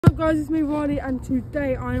up guys, it's me Riley and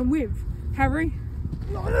today I am with Harry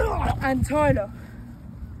and Tyler.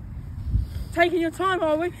 Taking your time,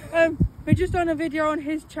 are we? We just done a video on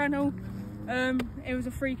his channel. It was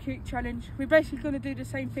a free kick challenge. We're basically going to do the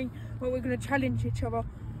same thing, but we're going to challenge each other.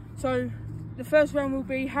 So the first round will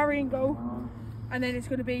be Harry in goal, and then it's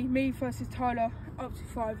going to be me versus Tyler up to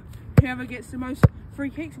 5. Whoever gets the most free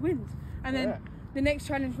kicks wins. And then the next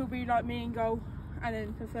challenge will be like me in goal, and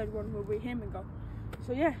then the third one will be him in goal.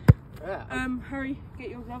 So yeah. Harry, get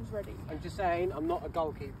your gloves ready. I'm just saying, I'm not a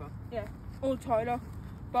goalkeeper. Yeah, or Tyler,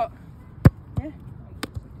 but yeah.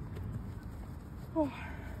 Oh.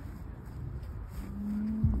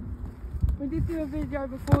 We did do a video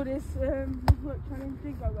before this work challenge,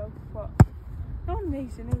 did go well, but no one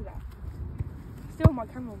needs to know that. Still my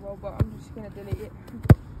camera roll, but I'm just gonna delete it.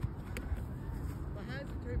 My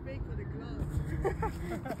hands are too big for the gloves.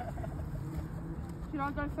 Should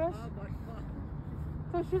I go first? Oh my fuck.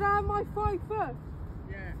 So should I have my 5 first?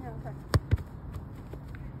 Yeah. Yeah, okay.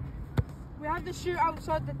 We have to shoot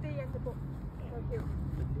outside the D and the box. Like here.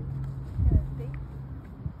 Yeah, D.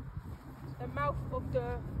 The mouth of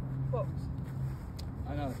the box.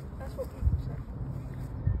 I know. That's what people say.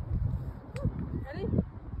 Ready?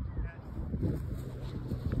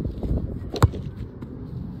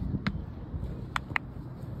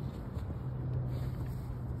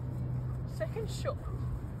 Second shot.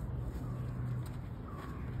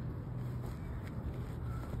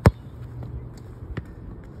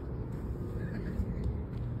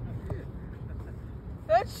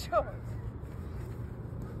 Third shot.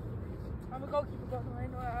 I'm a goalkeeper, by the way,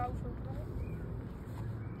 not an outfield player.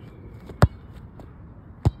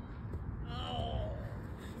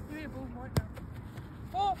 Give me a ball right now.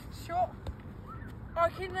 Fourth shot. I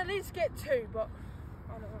can at least get 2, but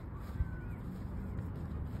I don't know.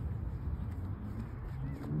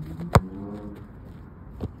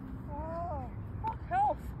 Oh, fuck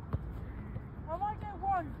off. I might get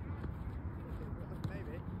 1.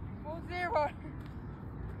 Maybe. Or 0.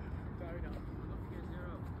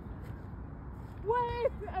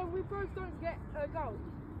 Wait, and we both don't get a goal.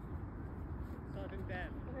 Sudden death.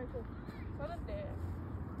 Okay, cool. Sudden death.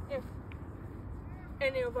 If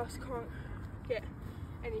any of us can't get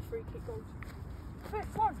any free kick goals.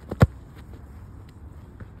 Fifth one.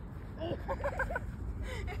 It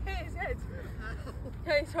hit his head.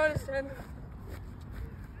 Okay, Tyler's turn.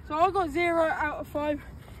 So I got 0 out of 5.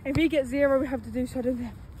 If he gets 0, we have to do sudden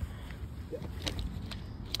death.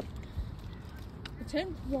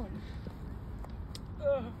 Attempt 1.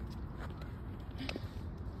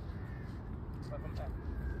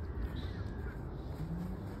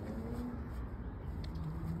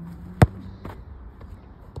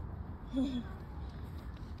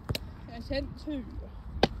 Attempt 2.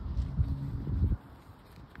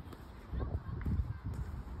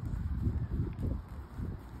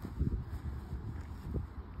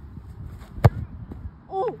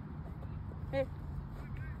 Oh! Hey.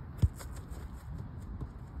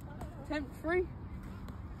 Attempt 3.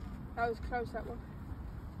 That was close, that one.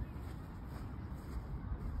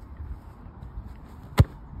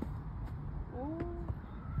 Oh.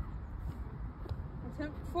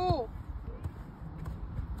 Attempt 4.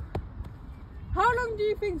 How long do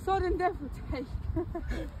you think sudden death will take?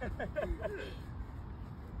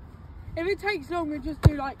 If it takes long, we just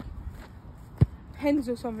do like pens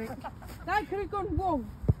or something. That could have gone wrong.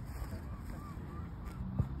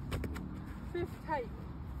 5th take.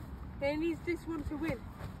 He needs this one to win.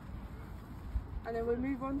 And then we'll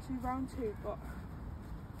move on to round 2, but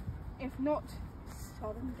if not,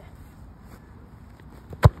 sudden death.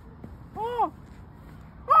 Oh!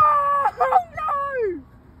 Oh no!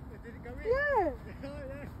 Did it go in? Yeah!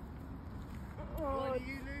 Why do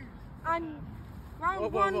you lose? And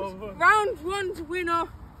round one's winner,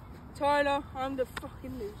 Tyler. I'm the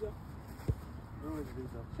fucking loser. You're always a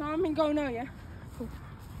loser. So I'm in goal now, yeah? Cool.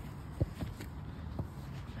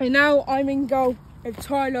 Okay, now I'm in goal with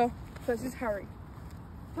Tyler versus Harry.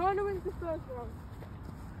 Tyler wins the first round.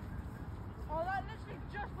 Oh, that literally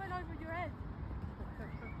just went over your head.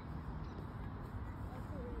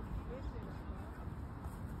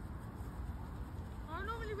 I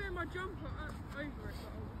normally wear my jumper over it, but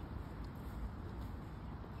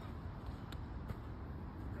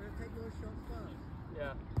Gonna take your shot first?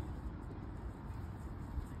 Yeah.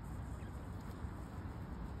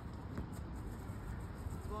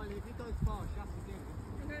 Riley, if it goes fast, you have to do it.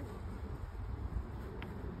 okay.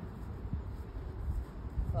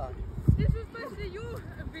 Fuck. This was basically your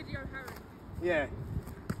video, Harry. Yeah.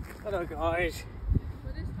 Hello guys.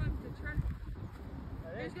 But this time's the challenge.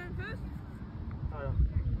 Who's going first? Hello.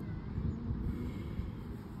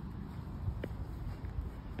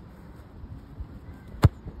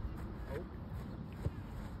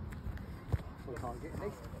 target at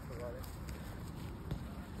least.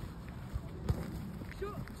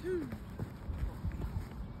 Shot 2.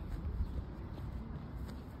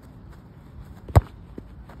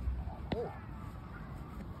 Oh.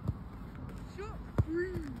 Shot 3.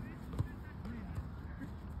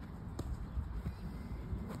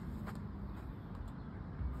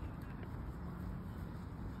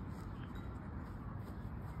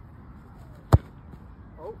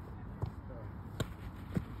 Oh.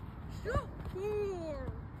 Shot 4.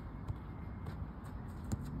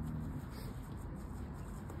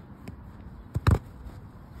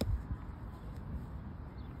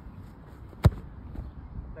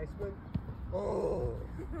 Placement. Oh.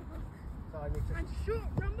 So I need to. And shot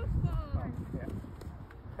number 5. Oh, yeah.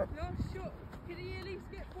 Last shot. Can he at least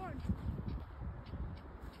get 1?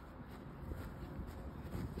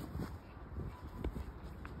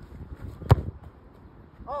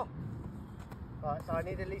 Oh. Right, so I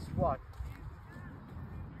need at least 1.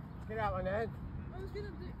 Get out on then. I was gonna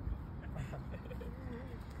do.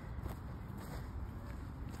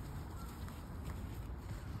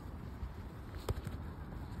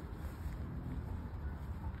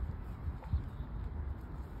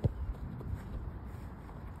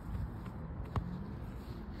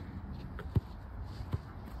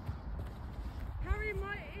 Harry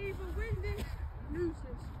might either win this, lose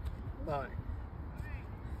this. Right.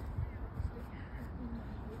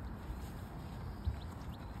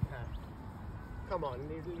 Come on,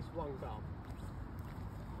 need at least 1 goal.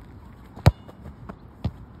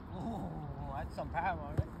 Oh, that's some power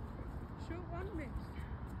on it. Shot 1 missed.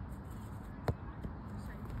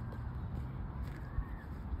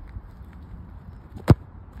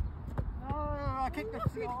 Oh, I kicked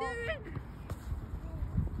What's the he shot. doing?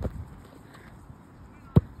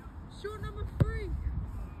 Shot number 3.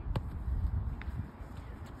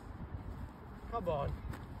 Come on.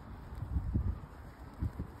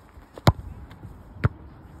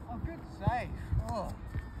 Oh, good save. Oh. Oh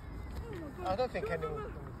my god. I don't think Shot anyone number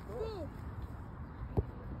can score. 4.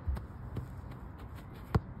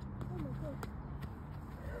 Oh my god.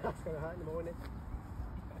 That's going to hurt in the morning.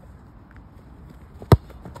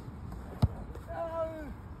 Oh,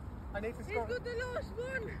 I need to He's score. got the last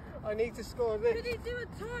one. I need to score this. Can he do a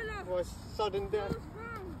Tyler? Or a sudden death. Last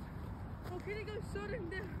round. Or can he go sudden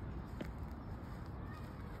death?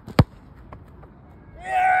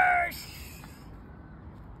 Yes!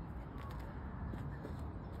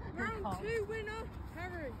 Round 2 winner,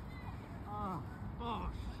 Harry. Oh,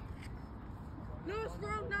 gosh. Last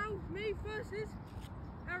round now, me versus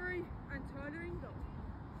Harry and Tyler in goal.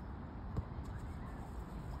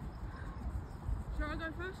 Shall I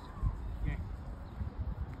go first? Yeah.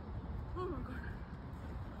 Oh my god.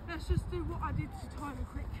 Let's just do what I did to Tyler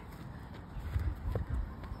quick.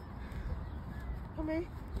 Come here.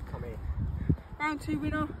 You come here. Round 2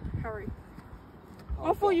 winner, Harry. Oh,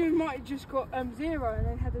 I thought you might have just got 0 and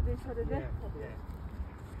then had to do sudden Yeah, death. yeah.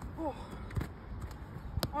 Oh.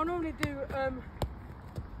 I normally do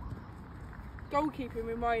goalkeeping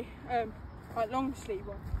with my like long sleeve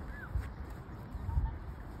on.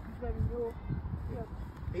 Yeah.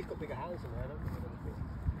 He's got bigger hands than I don't.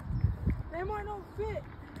 They might not fit.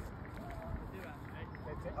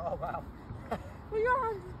 Oh, wow. Well, your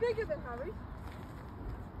hands is bigger than Harry.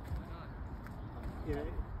 You know,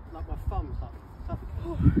 like my thumbs, like tough.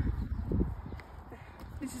 Oh.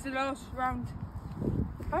 This is the last round.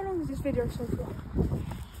 How long is this video so far?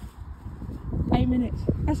 8 minutes.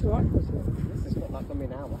 That's alright. This is not like I'm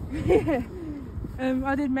in hour.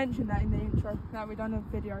 I did mention that in the intro that we'd done a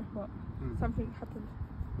video, but something happened.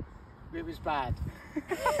 It was bad.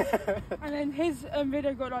 And then his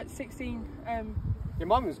video got like 16 Your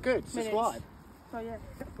mum was good, minutes. subscribe. So yeah,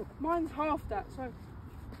 mine's half that. So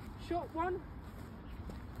shot 1,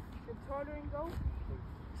 with Tyler in goal.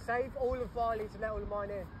 Save all of Varley's and let all of mine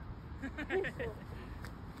in.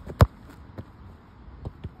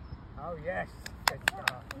 Oh yes, good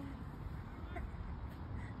start.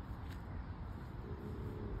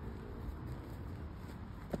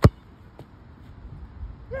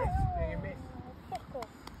 Yes, yeah, you missed. Fuck off.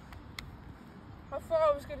 I thought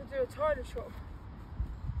I was going to do a Tyler shot.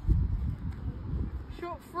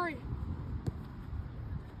 Shot 3.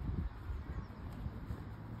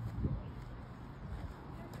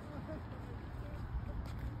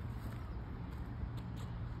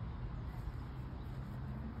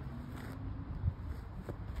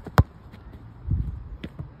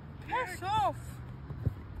 Piss off!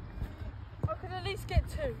 I could at least get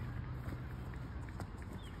 2.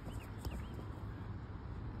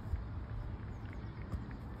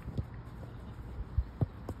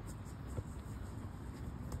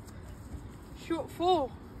 Shot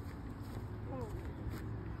 4. Oh.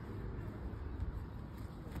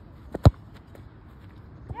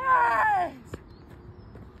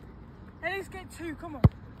 2, come on.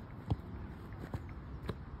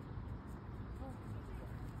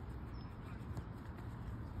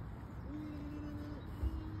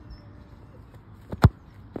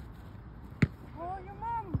 Oh, your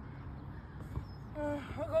mum. I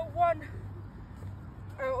got 1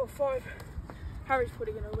 out of 5. Harry's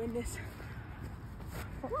probably going to win this.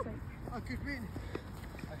 Fuck's sake. I could win.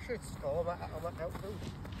 I should score, but I might help too.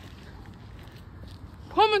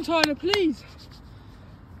 Come on, Tyler, please.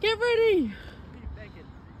 Get ready. Keep begging.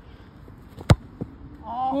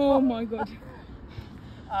 Oh my God.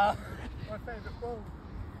 My favourite ball.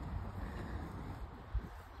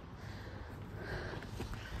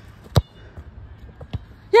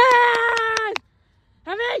 Yes!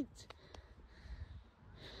 Have 8.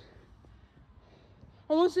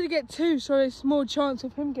 I wanted to get 2, so there's more chance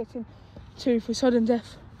of him getting 2 for sudden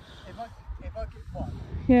death. If I get 1.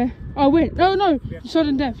 Yeah, I win. Oh no,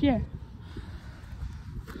 sudden death, yeah.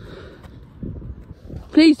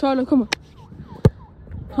 Please, Tyler, come on.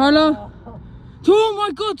 Tyler. Oh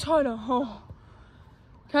my God, Tyler. Oh.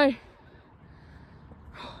 Okay.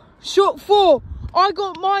 Shot 4. I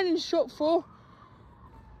got mine in shot 4.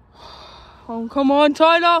 Oh, come on,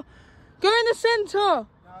 Tyler. Go in the centre. No.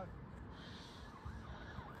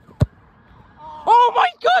 Oh my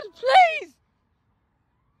God, please.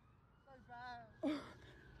 So bad.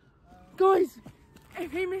 Guys,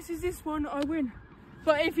 if he misses this one, I win.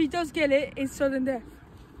 But if he does get it, it's sudden death.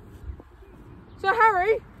 So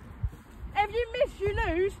Harry, if you miss, you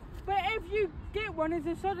lose. But if you get one, it's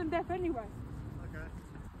a sudden death anyway. Okay.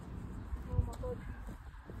 Oh my God.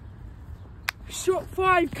 Shot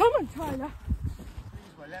 5. Come on, Tyler.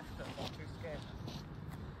 Use my left foot, I'm too scared.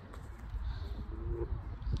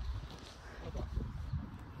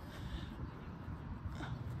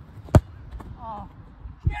 Oh.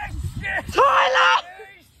 Yes! Yes! Tyler!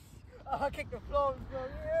 Yes! Oh, I kicked the floor as well,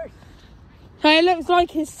 yes! Hey, it looks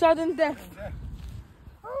like it's sudden death.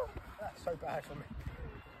 That's so bad for me.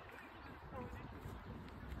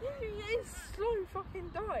 It's slow fucking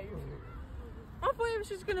dive. I thought he was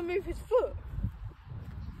just going to move his foot.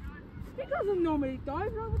 He doesn't normally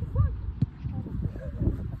dive, like what the fuck?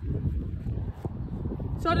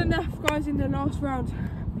 Sudden death, guys, in the last round.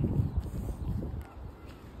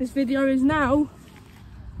 This video is now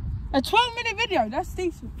a 12-minute video. That's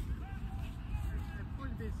decent. It'd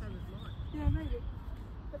probably be the same as mine. Yeah, maybe.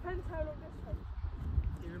 Depends how long this takes.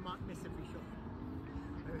 You might miss every shot.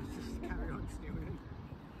 Let's just carry on stealing.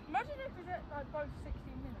 Imagine if it's at like both 16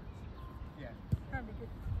 minutes. Yeah. That'd be good.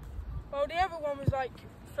 Well, the other one was like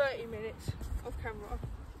 30 minutes off camera.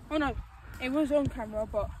 Oh no, it was on camera,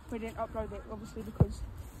 but we didn't upload it, obviously, because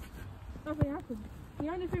nothing happened. The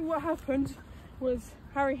only thing what happened was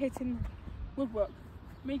Harry hitting woodwork.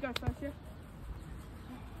 Me go first, yeah?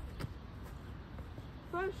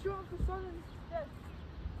 First shot for sudden death.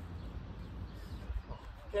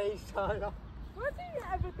 Please, Tyler. Why do you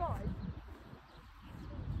ever die?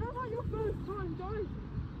 How about your first time diving?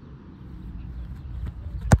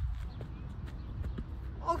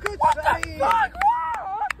 Oh, good What save! the fuck?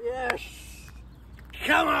 What? Yes!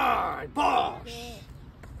 Come on, boss!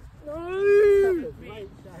 No! Great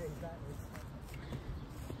save, that was.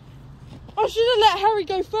 I should have let Harry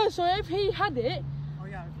go first, so if he had it, Oh,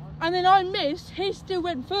 yeah. and then I missed, he still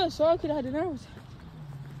went first, so I could have had an out.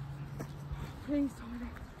 Please, Tyler.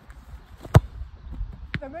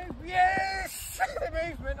 The move, yes! The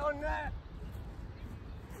movement on that.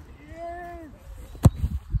 Yes!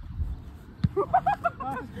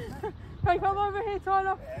 Hey, come over here,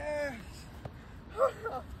 Tyler. Yes!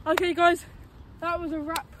 Okay, guys, that was a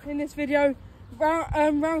wrap in this video.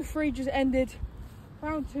 Round 3 just ended.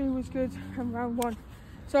 Round 2 was good, and round 1.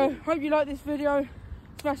 So, hope you like this video.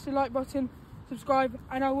 Smash the like button, subscribe,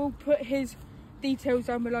 and I will put his details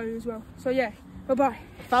down below as well. So, yeah, bye-bye.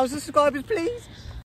 1,000 subscribers, please.